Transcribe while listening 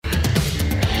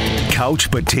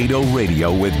Couch Potato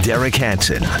Radio with Derek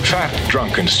Hansen. Fat,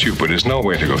 drunk, and stupid is no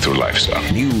way to go through life,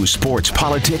 son. News, sports,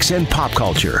 politics, and pop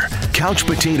culture. Couch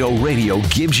Potato Radio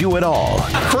gives you it all.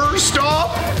 First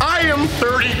off, I am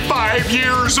 35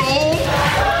 years old.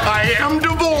 I am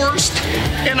divorced,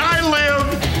 and I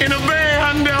live in a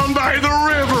van down by the river.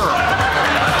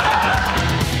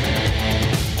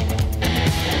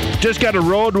 Just got a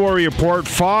road warrior report.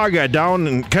 Fog down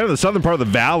in kind of the southern part of the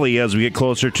valley as we get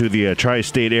closer to the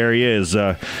tri-state area is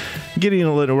getting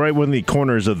a little, right when the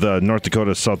corners of the North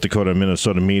Dakota, South Dakota,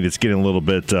 Minnesota meet, it's getting a little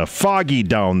bit foggy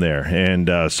down there.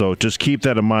 And so just keep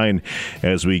that in mind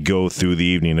as we go through the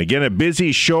evening. Again, a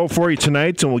busy show for you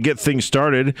tonight, and we'll get things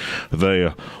started with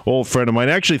an old friend of mine.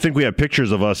 I actually think we have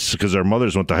pictures of us because our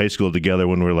mothers went to high school together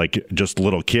when we were like just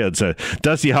little kids.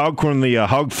 Dusty Haug from the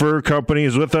Haug Fur Company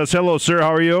is with us. Hello, sir.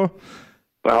 How are you?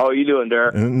 How are you doing,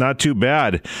 Derek? Not too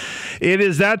bad. It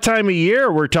is that time of year.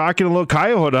 We're talking a little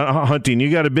coyote hunting. You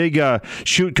got a big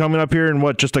shoot coming up here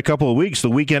in, just a couple of weeks, the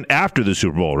weekend after the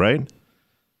Super Bowl, right?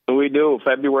 We do.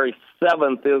 February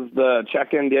 7th is the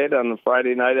check-in date on the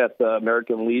Friday night at the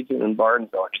American Legion in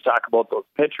Barnesville. You talk about those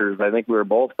pictures. I think we were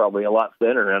both probably a lot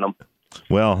thinner in them.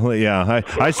 Well, yeah,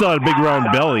 I still had a big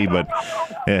round belly, but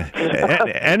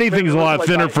anything's a lot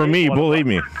thinner for me, believe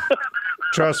me.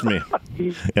 Trust me.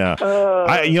 Yeah.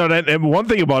 And one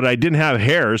thing about it, I didn't have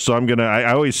hair, so I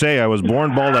always say I was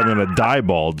born bald, I'm going to die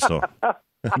bald, so I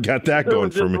got that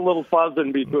going for me. Just a little fuzz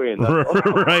in between.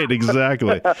 Right,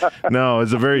 exactly. No,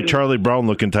 it's a very Charlie Brown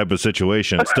looking type of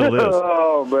situation. It still is.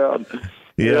 Oh, man.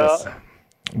 Yes. Yeah.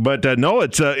 But no,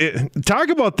 talk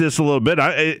about this a little bit.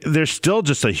 There's still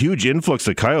just a huge influx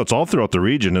of coyotes all throughout the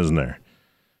region, isn't there?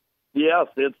 Yes,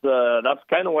 it's that's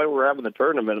kind of why we're having the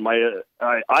tournament.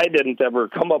 I didn't ever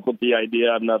come up with the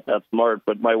idea. I'm not that smart,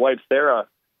 but my wife Sarah,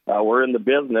 we're in the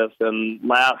business. And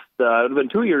last it would have been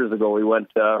 2 years ago, we went.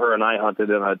 Her and I hunted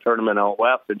in a tournament out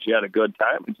west, and she had a good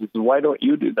time. And she said, "Why don't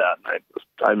you do that?"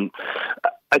 And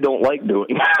I don't like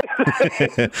doing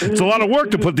that. It's a lot of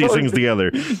work to put these things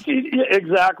together.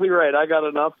 Exactly right. I got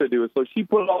enough to do. So she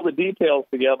put all the details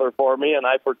together for me, and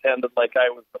I pretended like I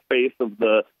was the face of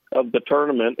the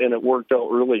tournament, and it worked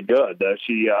out really good.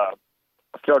 She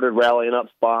started rallying up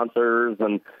sponsors,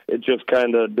 and it just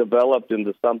kind of developed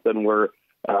into something where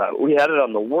we had it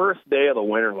on the worst day of the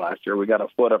winter last year. We got a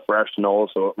foot of fresh snow,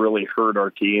 so it really hurt our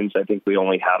teams. I think we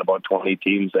only had about 20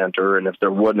 teams enter, and if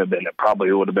there wouldn't have been, it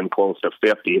probably would have been close to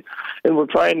 50. And we're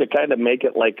trying to kind of make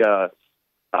it like a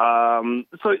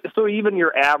so even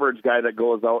your average guy that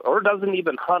goes out or doesn't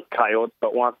even hunt coyotes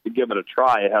but wants to give it a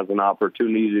try has an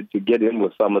opportunity to get in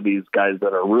with some of these guys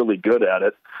that are really good at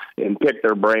it and pick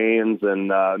their brains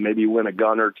and maybe win a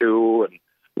gun or two. And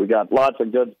we got lots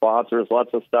of good sponsors,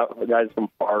 lots of stuff. Guys from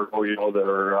Fargo, that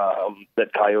are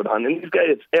that coyote hunt. And these guys,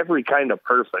 it's every kind of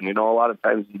person. A lot of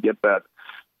times you get that.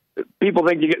 People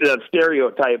think you get that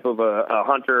stereotype of a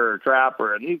hunter or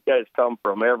trapper, and these guys come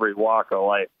from every walk of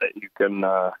life that you can,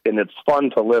 and it's fun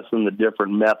to listen to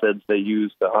different methods they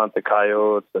use to hunt the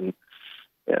coyotes, and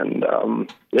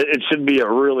it should be a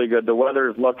really good. The weather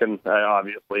is looking,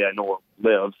 obviously, I know where we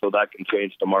live, so that can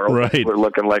change tomorrow. Right. We're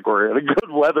looking like we're in a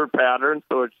good weather pattern,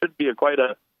 so it should be quite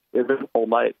a eventful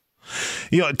night.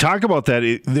 Talk about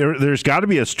that. There's got to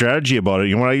be a strategy about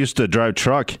it. When I used to drive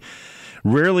truck,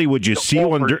 rarely would you see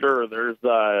one. For sure, there's.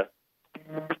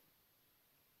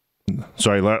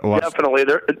 Sorry, definitely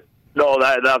there. No,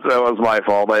 that was my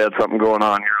fault. I had something going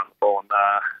on here on the phone.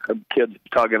 Kids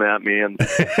tugging at me, and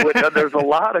there's a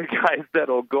lot of guys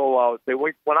that'll go out.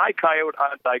 When I coyote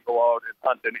hunt, I go out and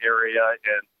hunt an area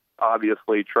and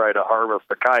obviously try to harvest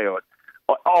the coyote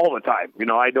all the time.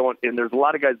 I don't. And there's a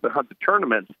lot of guys that hunt the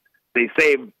tournaments. They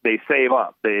save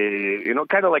up. They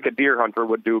kind of like a deer hunter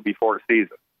would do before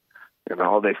season.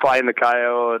 They find the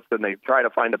coyotes and they try to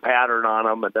find a pattern on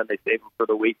them, and then they save them for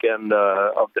the weekend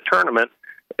of the tournament,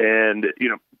 and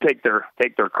take their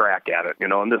crack at it.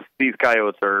 And these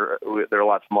coyotes they're a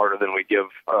lot smarter than we give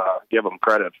them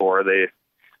credit for.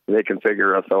 They can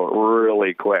figure us out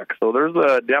really quick. So there's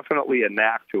definitely a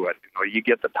knack to it. You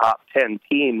get the top 10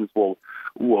 teams will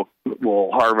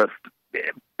harvest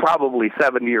probably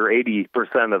 70 or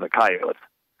 80% of the coyotes.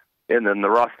 And then the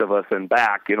rest of us in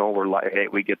back, we're like, hey,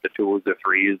 we get the 2s, the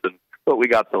 3s, but we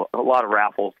got a lot of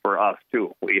raffles for us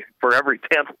too. For every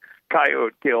 10th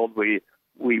coyote killed, we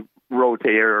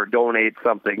rotate or donate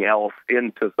something else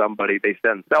into somebody. They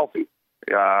send selfies.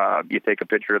 You take a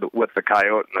picture with the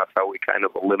coyote, and that's how we kind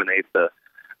of eliminate the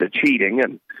cheating.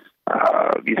 And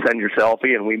you send your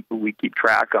selfie, and we keep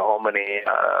track of how many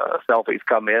selfies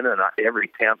come in, and every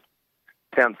 10th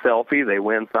 10th selfie, they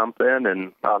win something.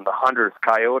 And on the 100th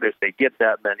coyote, if they get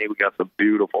that many, we got some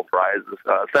beautiful prizes.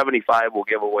 75 will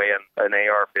give away an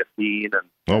AR-15, and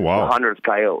oh wow, the 100th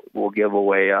coyote will give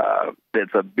away.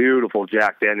 It's a beautiful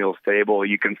Jack Daniels table.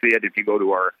 You can see it if you go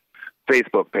to our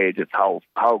Facebook page. It's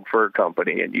Haug Fur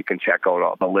Company, and you can check out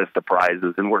all the list of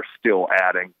prizes. And we're still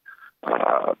adding.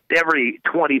 Every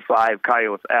 25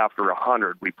 coyotes after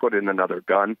 100, we put in another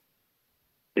gun.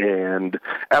 And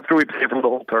after we pay for the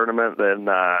whole tournament, then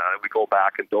we go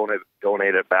back and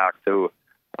donate it back to.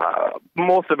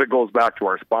 Most of it goes back to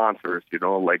our sponsors,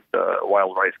 like the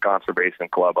Wild Rice Conservation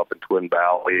Club up in Twin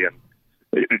Valley,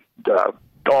 and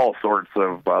all sorts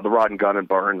of the Rod and Gun in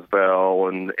Barnesville,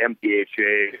 and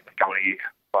MPHA, County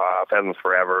Pheasants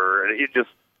Forever. It just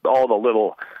all the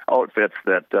little outfits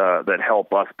that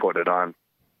help us put it on.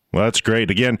 Well, that's great.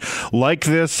 Again, like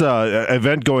this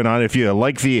event going on, if you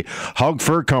like the Haug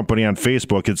Fur Company on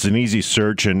Facebook, it's an easy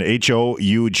search, and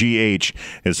HOUGH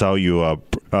is how you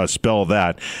spell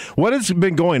that. What has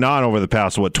been going on over the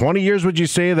past, 20 years, would you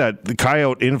say, that the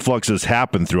coyote influx has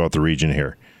happened throughout the region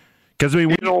here? Because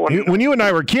when you and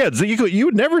I were kids, you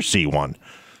would never see one.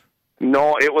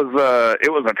 No, it was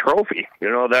a trophy.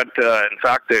 That in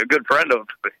fact, a good friend of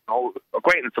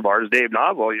acquaintance of ours, Dave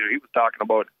Novel, he was talking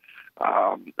about.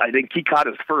 I think he caught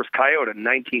his first coyote in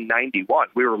 1991.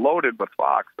 We were loaded with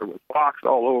fox. There was fox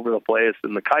all over the place,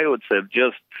 and the coyotes have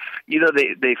just,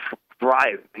 they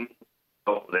thrive. They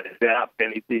adapt.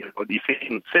 And you see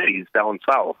in cities down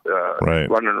south, right,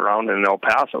 running around in El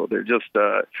Paso. They're just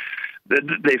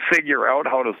they figure out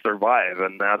how to survive,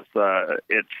 and that's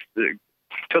it's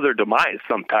to their demise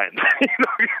sometimes.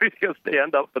 Because they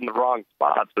end up in the wrong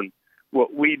spots. And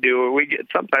what we do,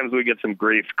 sometimes we get some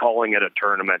grief calling it a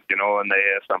tournament, and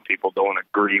some people don't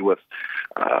agree with,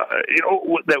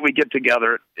 that we get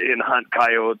together and hunt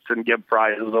coyotes and give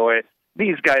prizes away.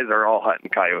 These guys are all hunting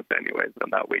coyotes anyways on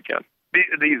that weekend.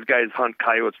 These guys hunt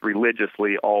coyotes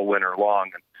religiously all winter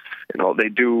long, and they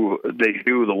do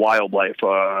the wildlife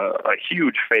a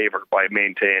huge favor by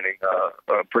maintaining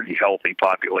a pretty healthy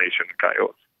population of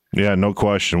coyotes. Yeah, no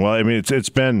question. Well, I mean, it's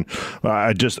been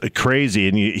just crazy,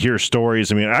 and you hear stories.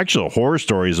 I mean, actual horror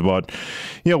stories about,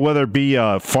 whether it be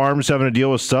farms having to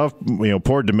deal with stuff,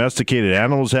 poor domesticated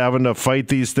animals having to fight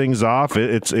these things off.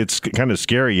 It's kind of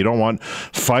scary. You don't want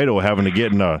Fido having to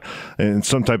get in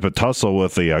some type of tussle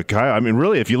with the coyote. I mean,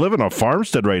 really, if you live in a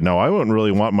farmstead right now, I wouldn't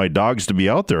really want my dogs to be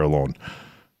out there alone.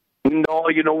 No,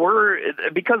 we're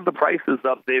because the price is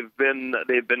up. They've been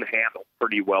handled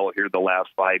pretty well here the last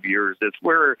 5 years. It's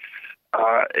where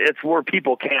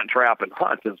people can't trap and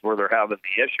hunt is where they're having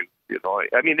the issue.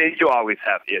 I mean, you always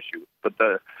have issues, but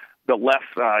the less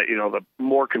the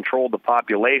more controlled the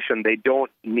population, they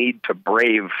don't need to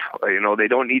brave. They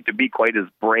don't need to be quite as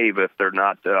brave if they're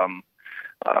not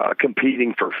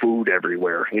competing for food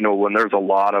everywhere. When there's a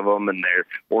lot of them and they're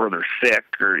sick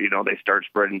or they start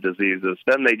spreading diseases,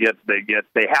 then they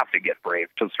have to get brave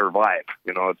to survive.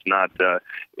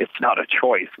 It's not a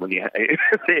choice when they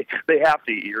have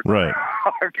to eat your right.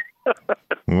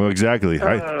 Well, exactly.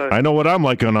 I know what I'm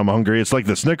like when I'm hungry. It's like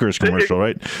the Snickers commercial,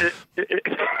 right?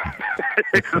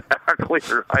 Exactly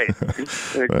right.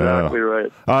 Exactly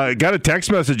right. Got a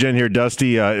text message in here,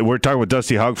 Dusty. We're talking with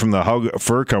Dusty Haug from the Haug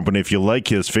Fur Company. If you like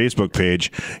his Facebook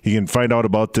page, you can find out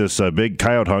about this big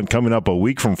coyote hunt coming up a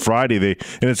week from Friday.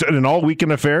 And it's an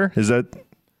all-weekend affair? Is that...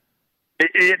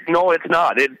 No, it's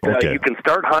not. Okay. You can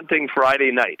start hunting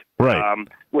Friday night, right?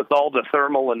 With all the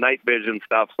thermal and night vision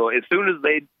stuff. So as soon as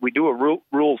we do a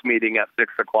rules meeting at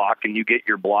 6:00, and you get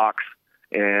your blocks,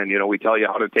 and we tell you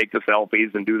how to take the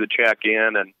selfies and do the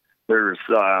check-in. And there's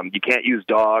you can't use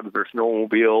dogs or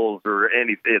snowmobiles or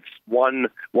anything. It's one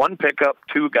pickup,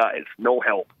 2 guys, no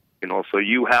help. So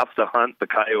you have to hunt the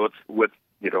coyotes with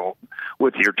your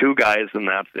 2 guys, and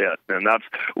that's it. And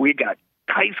we got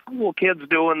high school kids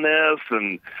doing this,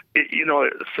 and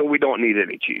so we don't need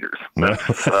any cheaters. We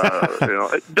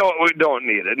don't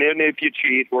need it. And if you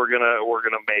cheat, we're gonna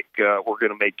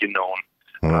make you known.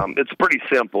 It's pretty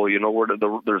simple,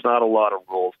 there's not a lot of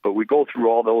rules, but we go through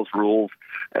all those rules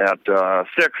at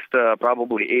 6 to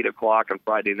probably 8:00 on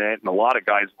Friday night, and a lot of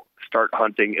guys will start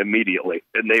hunting immediately,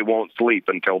 and they won't sleep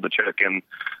until the check-in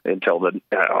until the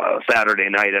Saturday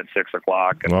night at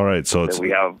 6:00. All right, so it's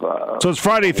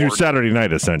Friday through Saturday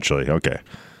night essentially. Okay.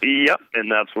 Yep,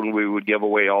 and that's when we would give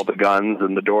away all the guns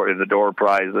and the door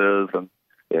prizes, and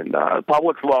And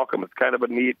public's welcome. It's kind of a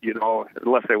neat,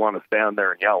 unless they want to stand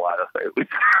there and yell at us.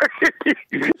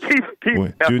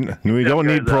 We don't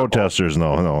need protesters.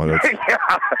 No. That's,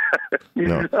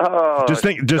 no.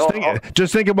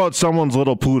 Just think about someone's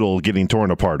little poodle getting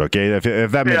torn apart. Okay,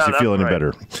 if that makes you feel any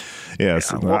better.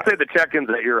 Yes. We'll say the check-ins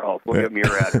at your house. We'll give them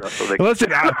your address. So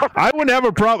listen, I wouldn't have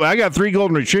a problem. I got 3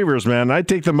 golden retrievers, man. I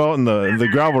take them out in the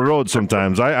gravel road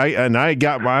sometimes. I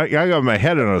got my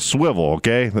head on a swivel.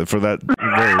 Okay, for that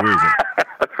very reason.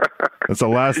 That's the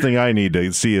last thing I need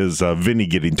to see is Vinny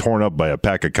getting torn up by a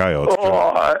pack of coyotes.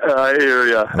 Oh, I hear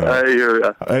you. I hear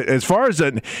you. As far as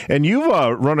that, and you've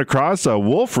run across a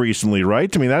wolf recently,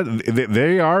 right? I mean,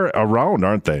 they are around,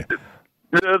 aren't they?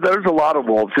 There's a lot of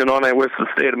wolves, and I wish the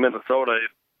state of Minnesota,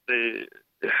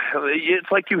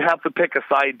 it's like you have to pick a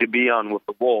side to be on with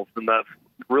the wolves, and that's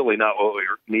really not what we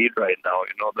need right now.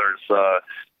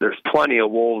 There's plenty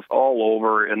of wolves all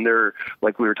over, and they're,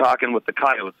 like we were talking with the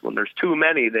coyotes, when there's too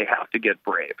many, they have to get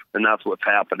brave, and that's what's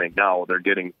happening now. They're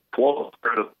getting closer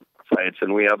to sites,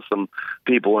 and we have some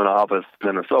people in office in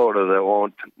Minnesota that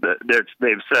won't.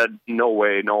 They've said, no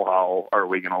way, no how are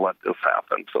we going to let this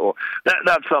happen. So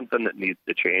that's something that needs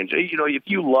to change. If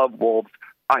you love wolves,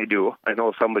 I do. I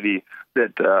know somebody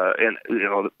that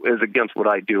is against what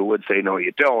I do would say, no,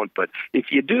 you don't. But if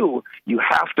you do, you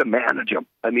have to manage them.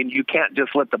 I mean, you can't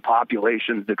just let the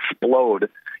populations explode,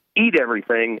 eat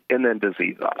everything, and then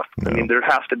disease off. No. I mean, there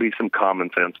has to be some common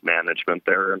sense management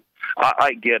there. And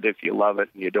I get if you love it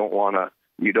and you don't want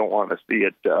to see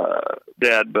it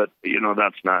dead, but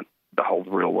that's not how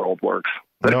the real world works.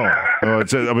 No,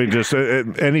 it's. I mean, just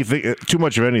anything. Too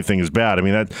much of anything is bad. I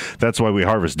mean, that's why we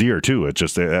harvest deer too. It's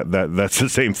just that's the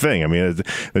same thing. I mean,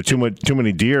 too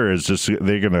many deer is just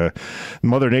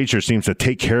Mother Nature seems to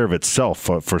take care of itself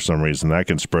for some reason. That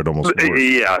can spread almost worse.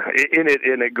 Yeah, and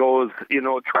it goes.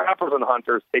 Trappers and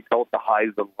hunters take out the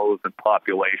highs and lows in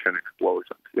population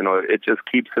explosions. It just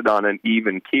keeps it on an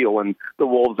even keel, and the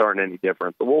wolves aren't any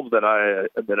different. The wolves that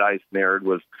I snared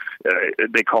was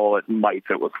they call it mites.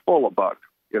 It was full of bugs.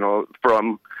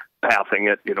 From passing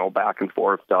it, back and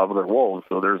forth to other wolves.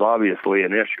 So there's obviously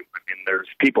an issue. I mean, there's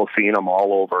people seeing them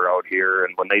all over out here,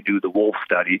 and when they do the wolf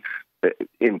study,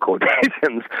 in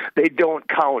quotations, they don't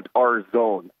count our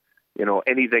zone.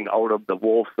 Anything out of the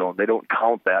wolf zone, they don't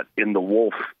count that in the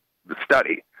wolf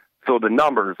study. So the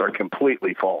numbers are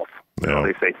completely false. Yeah.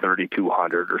 They say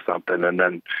 3,200 or something, and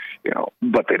then,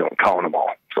 but they don't count them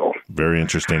all. So very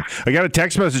interesting. I got a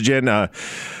text message in.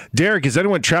 Derek, is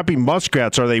anyone trapping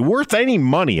muskrats? Are they worth any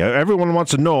money? Everyone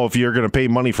wants to know if you're going to pay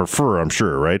money for fur, I'm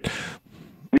sure, right?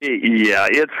 Yeah,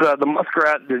 it's the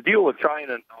muskrat. The deal with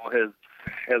China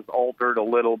has altered a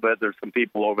little bit. There's some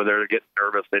people over there that get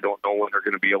nervous. They don't know when they're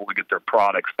going to be able to get their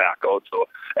products back out. So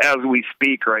as we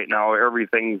speak right now,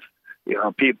 everything's,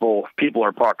 people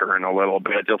are puckering a little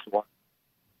bit.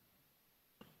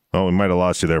 Oh, we might have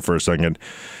lost you there for a second.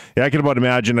 Yeah, I can about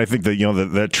imagine. I think that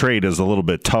that trade is a little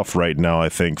bit tough right now. I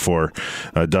think for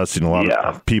Dusty and a lot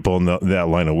of people in that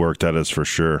line of work. That is for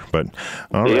sure. But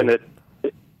all right. And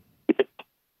the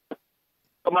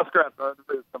muskrat,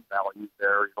 there's some value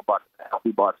there. $1.50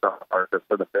 on the market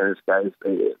for the finished guys.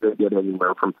 They get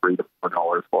anywhere from $3 to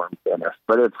 $4 for them finished.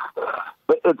 But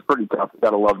it's pretty tough. You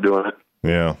gotta love doing it.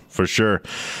 Yeah, for sure.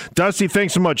 Dusty,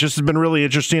 thanks so much. This has been really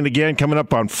interesting. Again, coming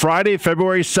up on Friday,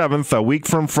 February 7th, a week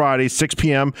from Friday, 6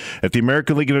 p.m. at the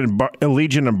American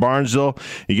Legion in Barnesville.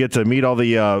 You get to meet all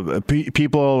the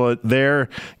people there,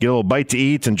 get a little bite to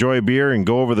eat, enjoy a beer, and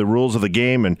go over the rules of the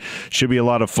game, and should be a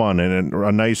lot of fun and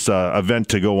a nice event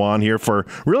to go on here for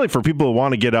people who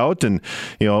want to get out and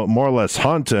more or less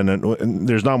hunt. And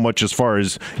there's not much as far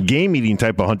as game eating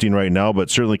type of hunting right now,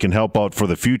 but certainly can help out for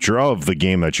the future of the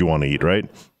game that you want to eat, right?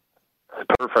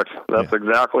 Perfect. That's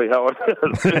exactly how it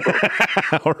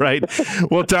is. All right.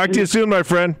 We'll talk to you soon, my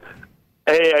friend.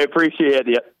 Hey, I appreciate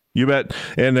you. You bet.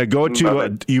 And go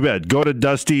to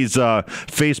Dusty's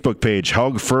Facebook page,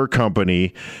 Hug Fur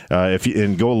Company,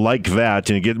 and go like that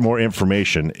and get more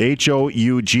information.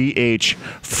 HOUGH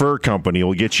Fur Company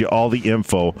will get you all the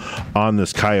info on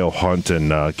this coyote hunt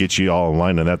and get you all in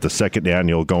line on that. The second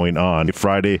annual going on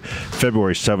Friday,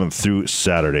 February 7th through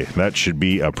Saturday. That should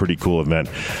be a pretty cool event.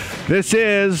 This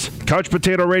is Couch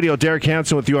Potato Radio. Derek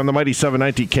Hansen with you on the Mighty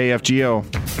 790 KFGO.